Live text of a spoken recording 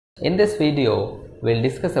In this video, we'll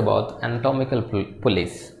discuss about anatomical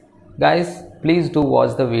pulleys. Guys, please do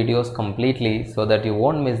watch the videos completely so that you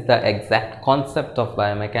won't miss the exact concept of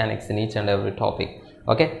biomechanics in each and every topic.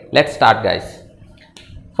 Okay, let's start, guys.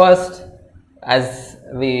 First, as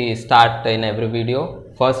we start in every video,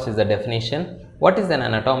 first is the definition. What is an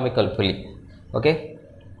anatomical pulley? Okay,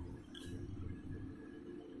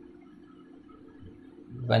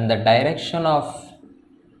 when the direction of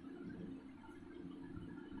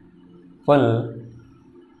pull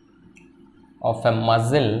of a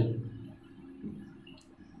muscle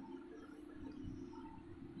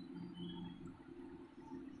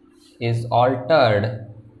is altered,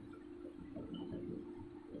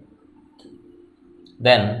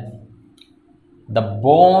 then the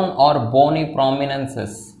bone or bony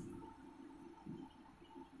prominences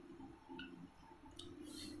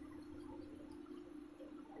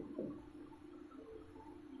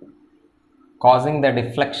causing the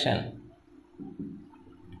deflection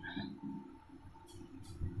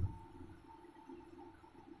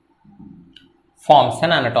forms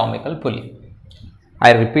an anatomical pulley.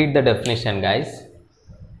 I repeat the definition, guys.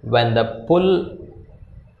 When the pull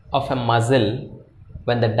of a muscle,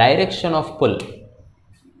 when the direction of pull,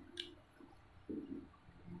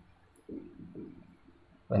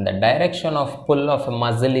 of a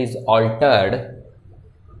muscle is altered,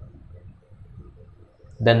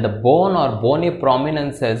 then the bone or bony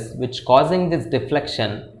prominences which causing this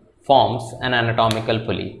deflection forms an anatomical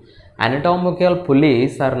pulley. Anatomical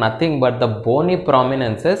pulleys are nothing but the bony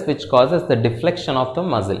prominences which causes the deflection of the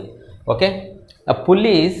muscle. Okay, a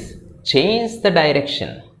pulleys change the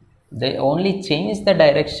direction. They only change the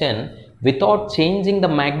direction without changing the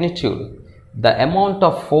magnitude, the amount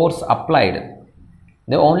of force applied.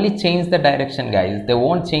 They only change the direction, guys. They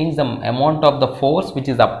won't change the amount of the force which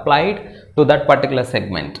is applied to that particular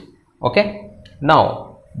segment. Okay,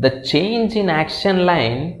 now the change in action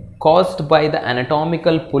line caused by the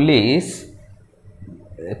anatomical pulleys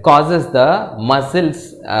causes the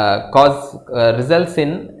muscles results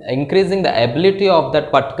in increasing the ability of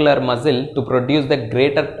that particular muscle to produce the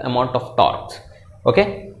greater amount of torque.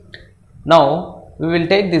 Okay, now we will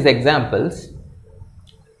take these examples.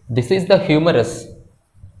 This is the humerus,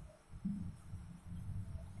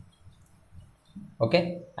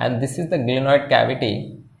 okay, and this is the glenoid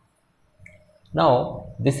cavity.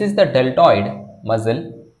 Now this is the deltoid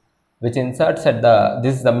muscle which inserts at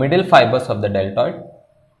this is the middle fibers of the deltoid,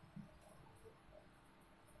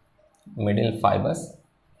 middle fibers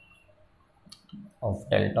of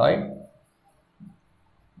deltoid.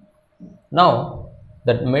 Now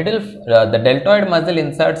the deltoid muscle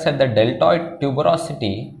inserts at the deltoid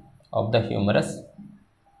tuberosity of the humerus,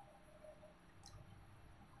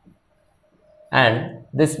 and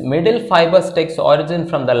this middle fibers takes origin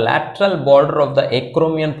from the lateral border of the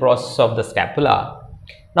acromion process of the scapula.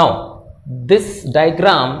 Now, this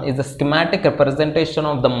diagram is a schematic representation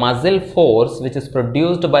of the muscle force which is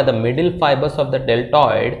produced by the middle fibers of the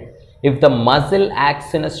deltoid if the muscle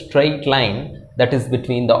acts in a straight line, that is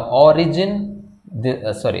between the origin,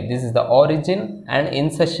 this is the origin and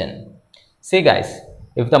insertion. See, guys,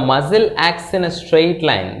 if the muscle acts in a straight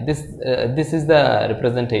line, this is the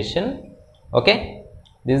representation. Okay,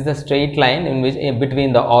 this is the straight line in which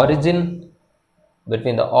between the origin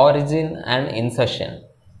and insertion.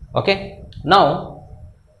 Okay, now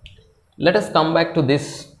let us come back to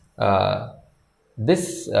this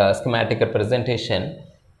schematic representation.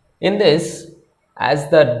 In this, as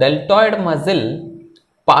the deltoid muscle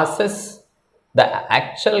passes the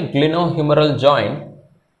actual glenohumeral joint,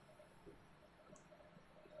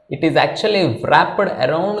 it is actually wrapped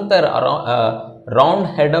around the round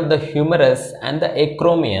head of the humerus and the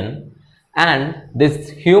acromion, and this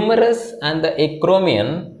humerus and the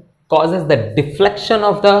acromion causes the deflection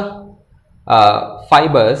of the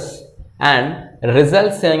fibers and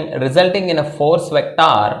resulting in a force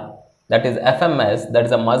vector, that is FMS, that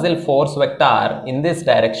is a muscle force vector in this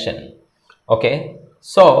direction. Okay,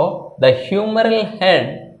 so the humeral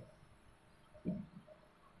head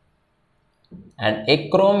and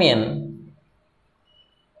acromion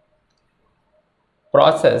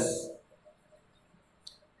process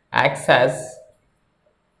acts as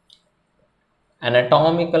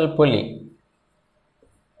anatomical pulley.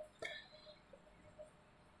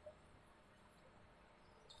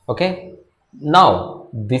 Okay, now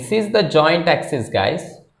this is the joint axis,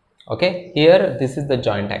 guys. Okay, here this is the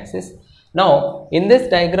joint axis. Now in this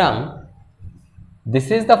diagram, this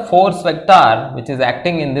is the force vector which is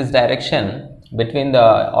acting in this direction between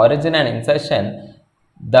the origin and insertion.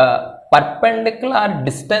 The perpendicular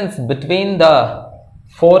distance between the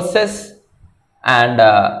forces and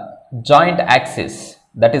joint axis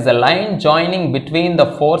that is a line joining between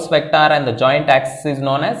the force vector and the joint axis, is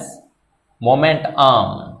known as moment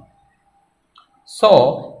arm.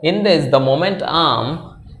 So in this, the moment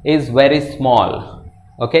arm is very small,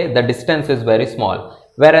 okay, the distance is very small,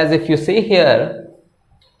 whereas if you see here,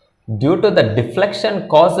 due to the deflection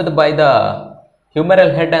caused by the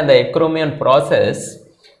humeral head and the acromion process,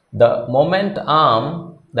 the moment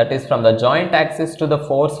arm, that is from the joint axis to the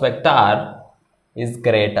force vector, is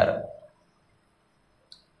greater.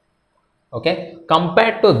 Okay,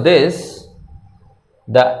 compared to this,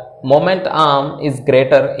 the moment arm is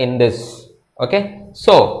greater in this. Okay,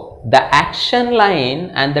 so the action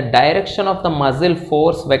line and the direction of the muscle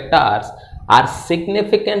force vectors are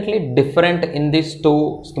significantly different in these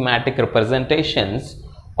two schematic representations,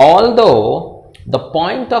 although the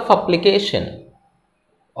point of application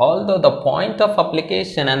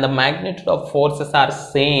and the magnitude of forces are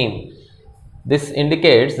same. This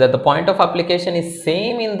indicates that the point of application is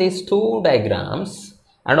same in these two diagrams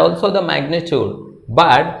and also the magnitude,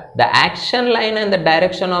 but the action line and the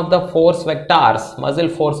direction of the force vectors, muscle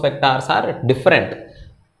force vectors, are different.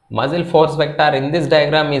 Muscle force vector in this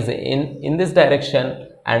diagram is in this direction,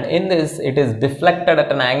 and in this it is deflected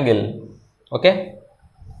at an angle. Okay.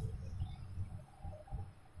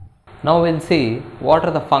 Now we'll see what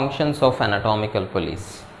are the functions of anatomical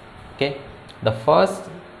pulleys. Okay. The first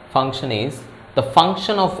function is, the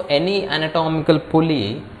function of any anatomical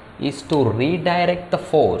pulley is to redirect the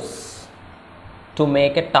force to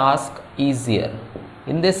make a task easier.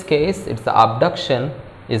 In this case, it's the abduction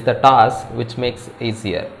is the task which makes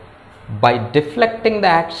easier. By deflecting the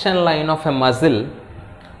action line of a muscle,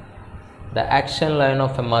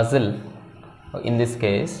 in this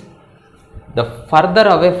case, the further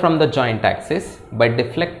away from the joint axis, by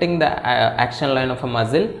deflecting the action line of a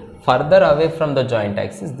muscle further away from the joint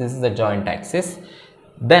axis, this is the joint axis,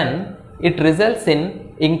 then it results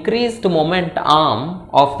in increased moment arm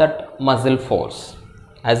of that muscle force.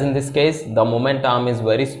 As in this case, the moment arm is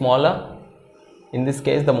very smaller, in this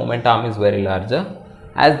case the moment arm is very larger.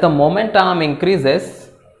 As the moment arm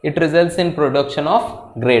increases, it results in production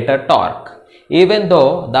of greater torque, even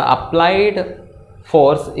though the applied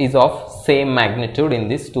force is of same magnitude in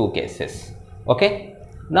these two cases. Okay.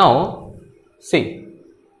 Now see,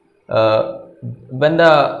 when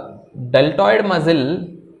the deltoid muscle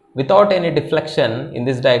without any deflection in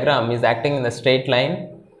this diagram is acting in a straight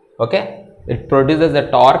line, okay, it produces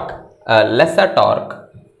a torque, lesser torque,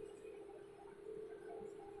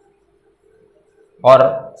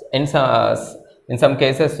 or in some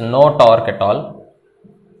cases no torque at all.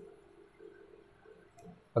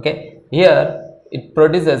 Okay, here it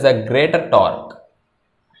produces a greater torque.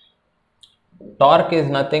 Torque is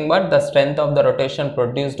nothing but the strength of the rotation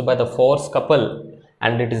produced by the force couple,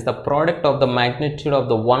 and it is the product of the magnitude of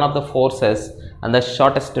the one of the forces and the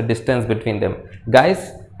shortest distance between them.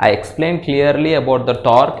 Guys, I explained clearly about the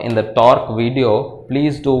torque in the torque video.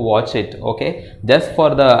 Please do watch it. Okay, just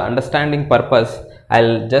for the understanding purpose,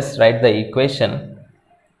 I'll just write the equation.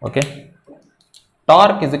 Okay,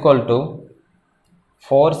 torque is equal to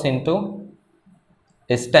force into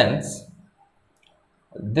distance.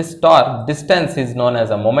 This torque distance is known as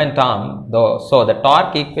a moment arm, though, so the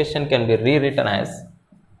torque equation can be rewritten as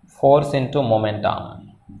force into moment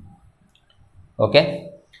arm. Okay.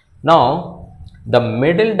 Now the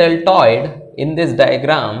middle deltoid in this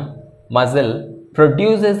diagram muscle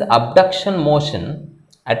produces abduction motion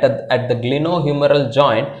at the glenohumeral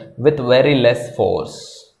joint with very less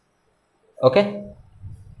force. Okay.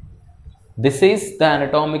 This is the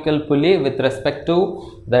anatomical pulley with respect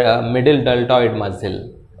to the middle deltoid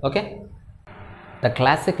muscle. Okay. The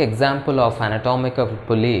classic example of anatomical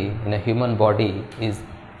pulley in a human body is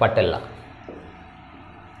patella.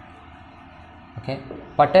 Okay.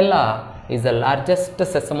 Patella is the largest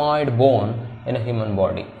sesamoid bone in a human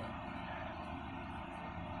body.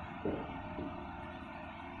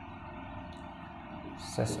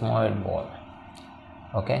 Sesamoid bone.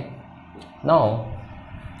 Okay. Now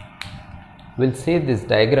we'll see this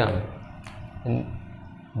diagram.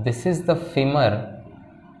 This is the femur.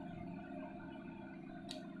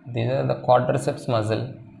 These are the quadriceps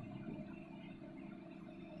muscle.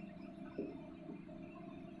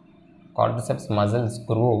 Quadriceps muscles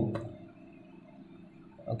group.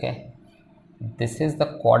 Okay. This is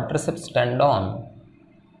the quadriceps tendon.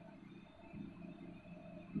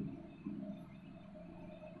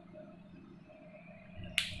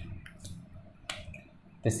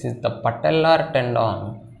 This is the patellar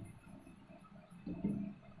tendon.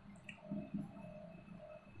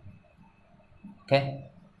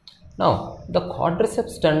 Okay. Now the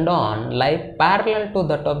quadriceps tendon lie parallel to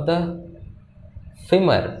that of the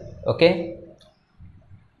femur. Okay.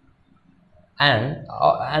 and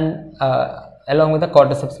along with the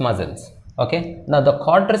quadriceps muscles. Okay, now the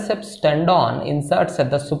quadriceps tendon inserts at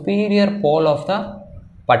the superior pole of the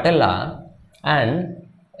patella, and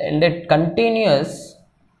it continues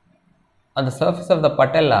on the surface of the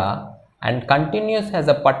patella and continues as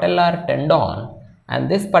a patellar tendon, and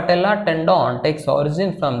this patellar tendon takes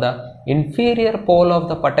origin from the inferior pole of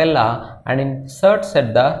the patella and inserts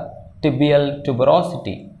at the tibial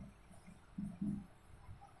tuberosity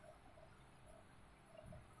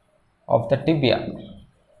of the tibia.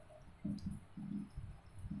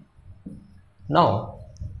 Now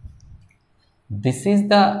this is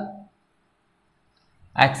the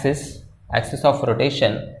axis of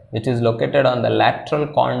rotation which is located on the lateral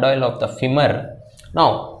condyle of the femur.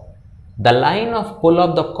 Now the line of pull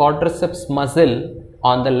of the quadriceps muscle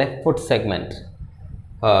on the left foot segment.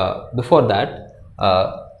 Before that,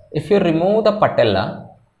 if you remove the patella,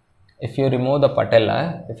 if you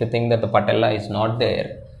think that the patella is not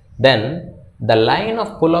there, then the line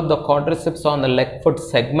of pull of the quadriceps on the leg foot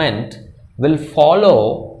segment will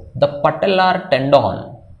follow the patellar tendon,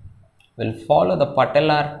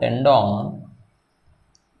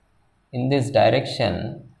 in this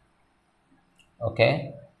direction.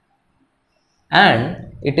 Okay,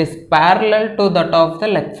 and it is parallel to that of the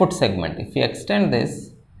leg foot segment. If you extend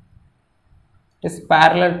this, it is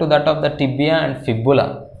parallel to that of the tibia and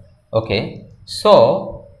fibula. Okay,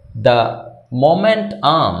 so the moment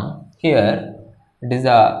arm here, it is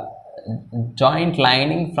a joint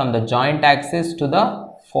lining from the joint axis to the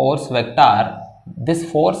force vector. This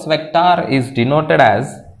force vector is denoted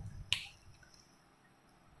as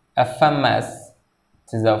FMS,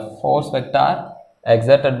 which is a force vector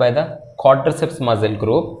exerted by the quadriceps muscle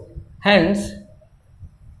group. Hence,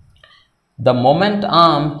 the moment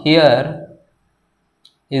arm here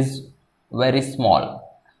is very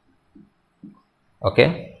small.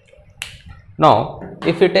 Okay. Now,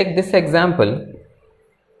 if you take this example,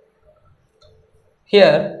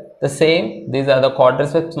 here the same, these are the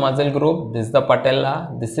quadriceps muscle group, this is the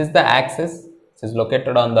patella, this is the axis, which is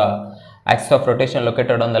located on the axis of rotation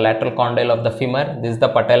located on the lateral condyle of the femur, this is the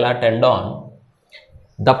patella tendon.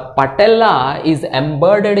 The patella is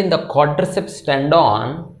embedded in the quadriceps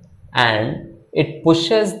tendon and it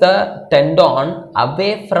pushes the tendon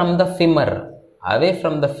away from the femur,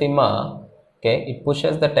 okay, it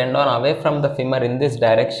pushes the tendon away from the femur in this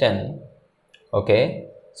direction. Okay,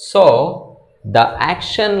 so the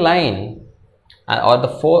action line or the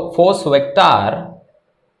force vector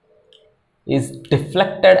is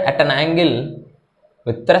deflected at an angle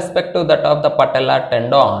with respect to that of the patellar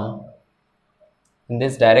tendon in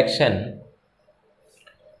this direction,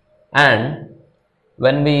 and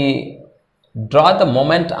when we draw the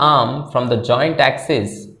moment arm from the joint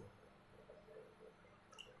axis,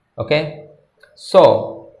 okay,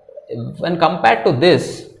 so when compared to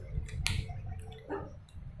this,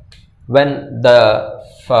 when the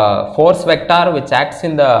force vector which acts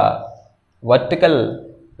in the vertical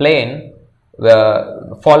plane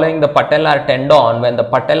following the patellar tendon, when the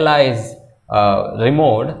patella is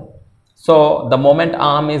removed, so the moment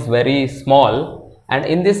arm is very small, and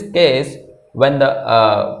in this case when the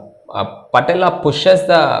patella pushes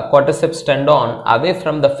the quadriceps tendon away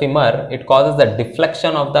from the femur, it causes the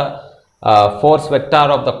deflection of the force vector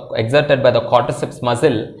of the exerted by the quadriceps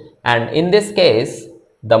muscle, and in this case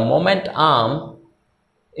the moment arm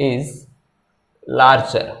is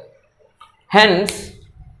larger. Hence,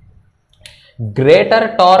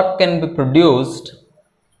 greater torque can be produced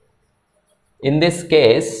in this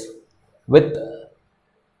case with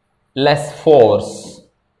less force.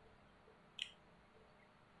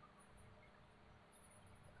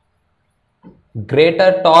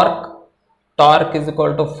 Greater torque is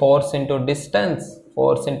equal to force into distance.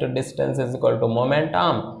 Force into distance is equal to moment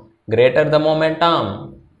arm. Greater the moment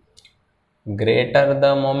arm,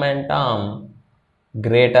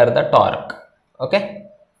 greater the torque. Okay.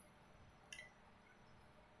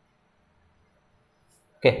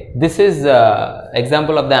 Okay, this is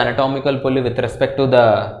example of the anatomical pulley with respect to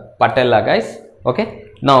the patella, guys. Okay,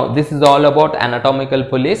 now this is all about anatomical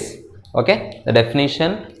pulleys. Okay, the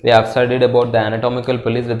definition, we have studied about the anatomical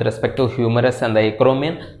pulleys with respect to humerus and the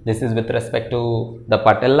acromion. This is with respect to the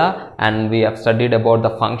patella, and we have studied about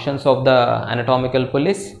the functions of the anatomical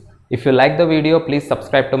pulleys. If you like the video, please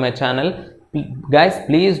subscribe to my channel. Guys,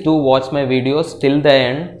 please do watch my videos till the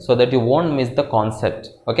end so that you won't miss the concept.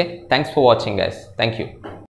 Okay, thanks for watching, guys. Thank you.